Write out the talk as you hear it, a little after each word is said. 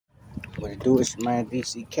What it do is your man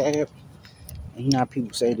DC Cab. And you know how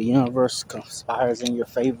people say the universe conspires in your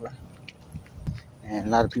favor? And a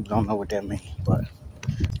lot of people don't know what that means, but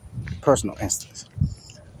personal instance.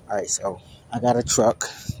 Alright, so I got a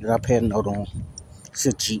truck that I paid a note on. It's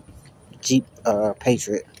a Jeep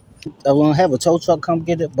Patriot. I won't have a tow truck come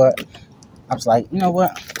get it, but I was like, you know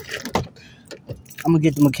what? I'm gonna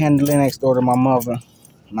get the mechanic next door to my mother,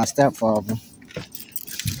 my stepfather.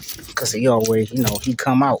 Cause he always, he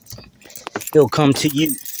come out. He'll come to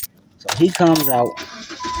you. So he comes out.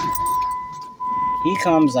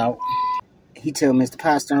 He tell me it's the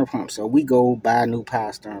power steering pump. So we go buy a new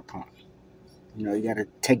power steering pump. You know, you gotta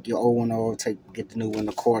take your old one off, get the new one,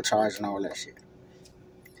 the core charge and all that shit.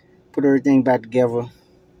 Put everything back together.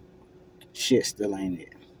 Shit still ain't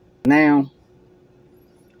it. Now,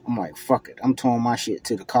 I'm like, fuck it. I'm towing my shit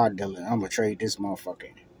to the car dealer. I'm gonna trade this motherfucker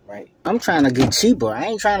in, right? I'm trying to get cheaper. I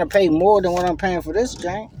ain't trying to pay more than what I'm paying for this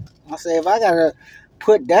jank. I say, if I gotta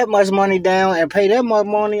put that much money down and pay that much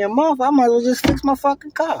money a month, I might as well just fix my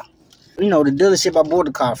fucking car. You know, the dealership I bought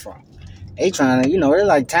the car from. They trying to, they're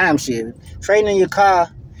like timeshare. Trading in your car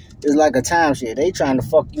is like a timeshare. They trying to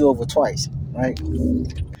fuck you over twice, right?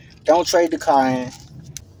 Don't trade the car in.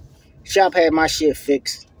 Shop had my shit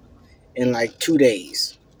fixed in like 2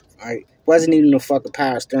 days, right? Wasn't even a fucking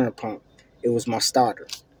power steering pump. It was my starter.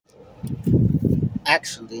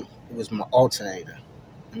 Actually, it was my alternator.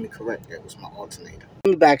 Let me correct that. It was my alternator.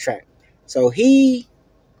 Let me backtrack. So he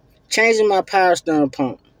changing my power steering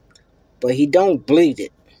pump, but he don't bleed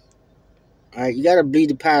it. All right, you gotta bleed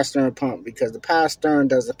the power steering pump because the power steering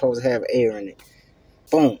doesn't supposed to have air in it.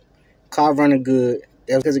 Boom, car running good.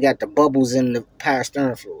 That's because it got the bubbles in the power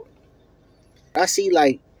steering fluid. I see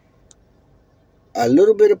like a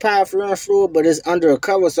little bit of power steering fluid, but it's under a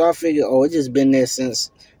cover, so I figured, oh, it's just been there since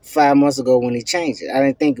 5 months ago when he changed it. I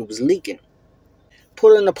didn't think it was leaking.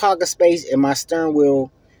 Put it in the pocket space, and my steering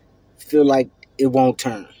wheel feel like it won't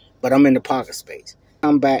turn, but I'm in the pocket space.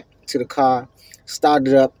 Come back to the car, start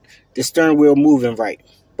it up. The steering wheel moving right.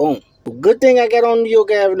 Boom. Good thing I got on New York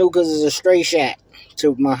Avenue because it's a straight shot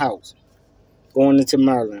to my house. Going into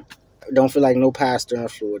Maryland. I don't feel like no power steering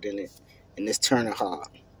fluid in it. And it's turning hard.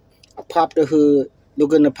 I pop the hood.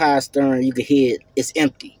 Look in the power steering. You can hear it. It's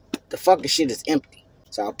empty. The fucking shit is empty.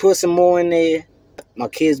 So I put some more in there. My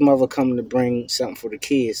kid's mother coming to bring something for the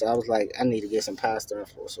kids. So I was like, I need to get some power steering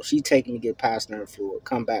fluid. So she taking me to get power steering fluid.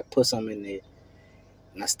 Come back, put some in there.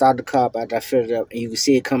 And I started the car up after I filled it up, and you can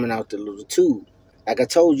see it coming out the little tube. Like I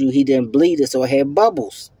told you, he didn't bleed it, so it had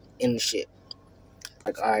bubbles in the shit.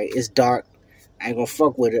 Like, all right, it's dark. I ain't gonna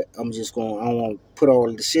fuck with it. I don't want to put all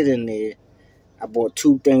of the shit in there. I bought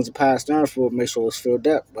 2 things of power steering fluid, make sure it's filled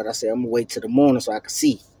up. But I said, I'm gonna wait till the morning so I can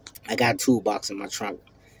see. I got a toolbox in my trunk.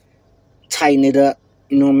 Tighten it up,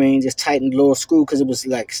 you know what I mean? Just tighten the little screw, because it was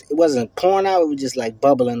like, it wasn't pouring out, it was just like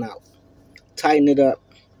bubbling out. Tighten it up.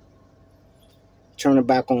 Turn it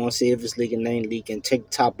back on, see if it's leaking, ain't leaking. Take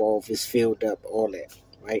the top off, it's filled up, all that,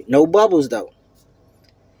 right? No bubbles, though.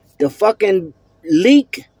 The fucking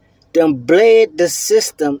leak done bled the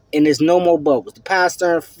system, and there's no more bubbles. The power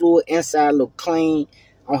steering fluid inside look clean.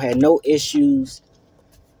 I don't have no issues.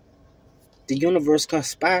 The universe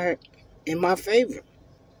conspired in my favor.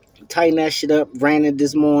 Tighten that shit up, ran it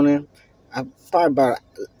this morning. I probably about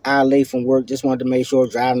an hour late from work. Just wanted to make sure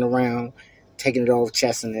driving around, taking it off,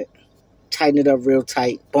 chesting it. Tighten it up real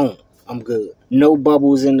tight. Boom. I'm good. No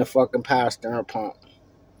bubbles in the fucking power steering pump.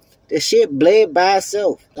 This shit bled by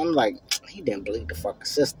itself. I'm like, he didn't bleed the fucking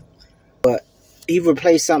system. But he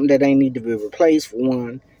replaced something that ain't need to be replaced, for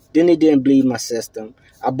one. Then he didn't bleed my system.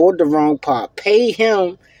 I bought the wrong part. Paid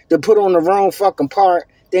him to put on the wrong fucking part.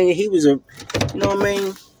 Thinking he was you know what I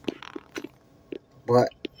mean? But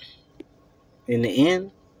in the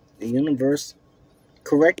end, the universe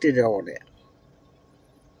corrected all that.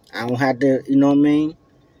 I don't have to, you know what I mean?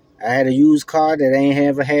 I had a used car that ain't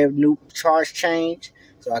ever had new charge change.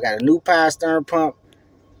 So I got a new power steering pump,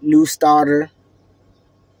 new starter,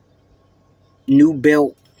 new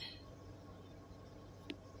belt.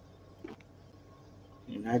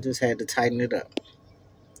 And I just had to tighten it up.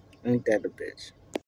 Ain't that a bitch?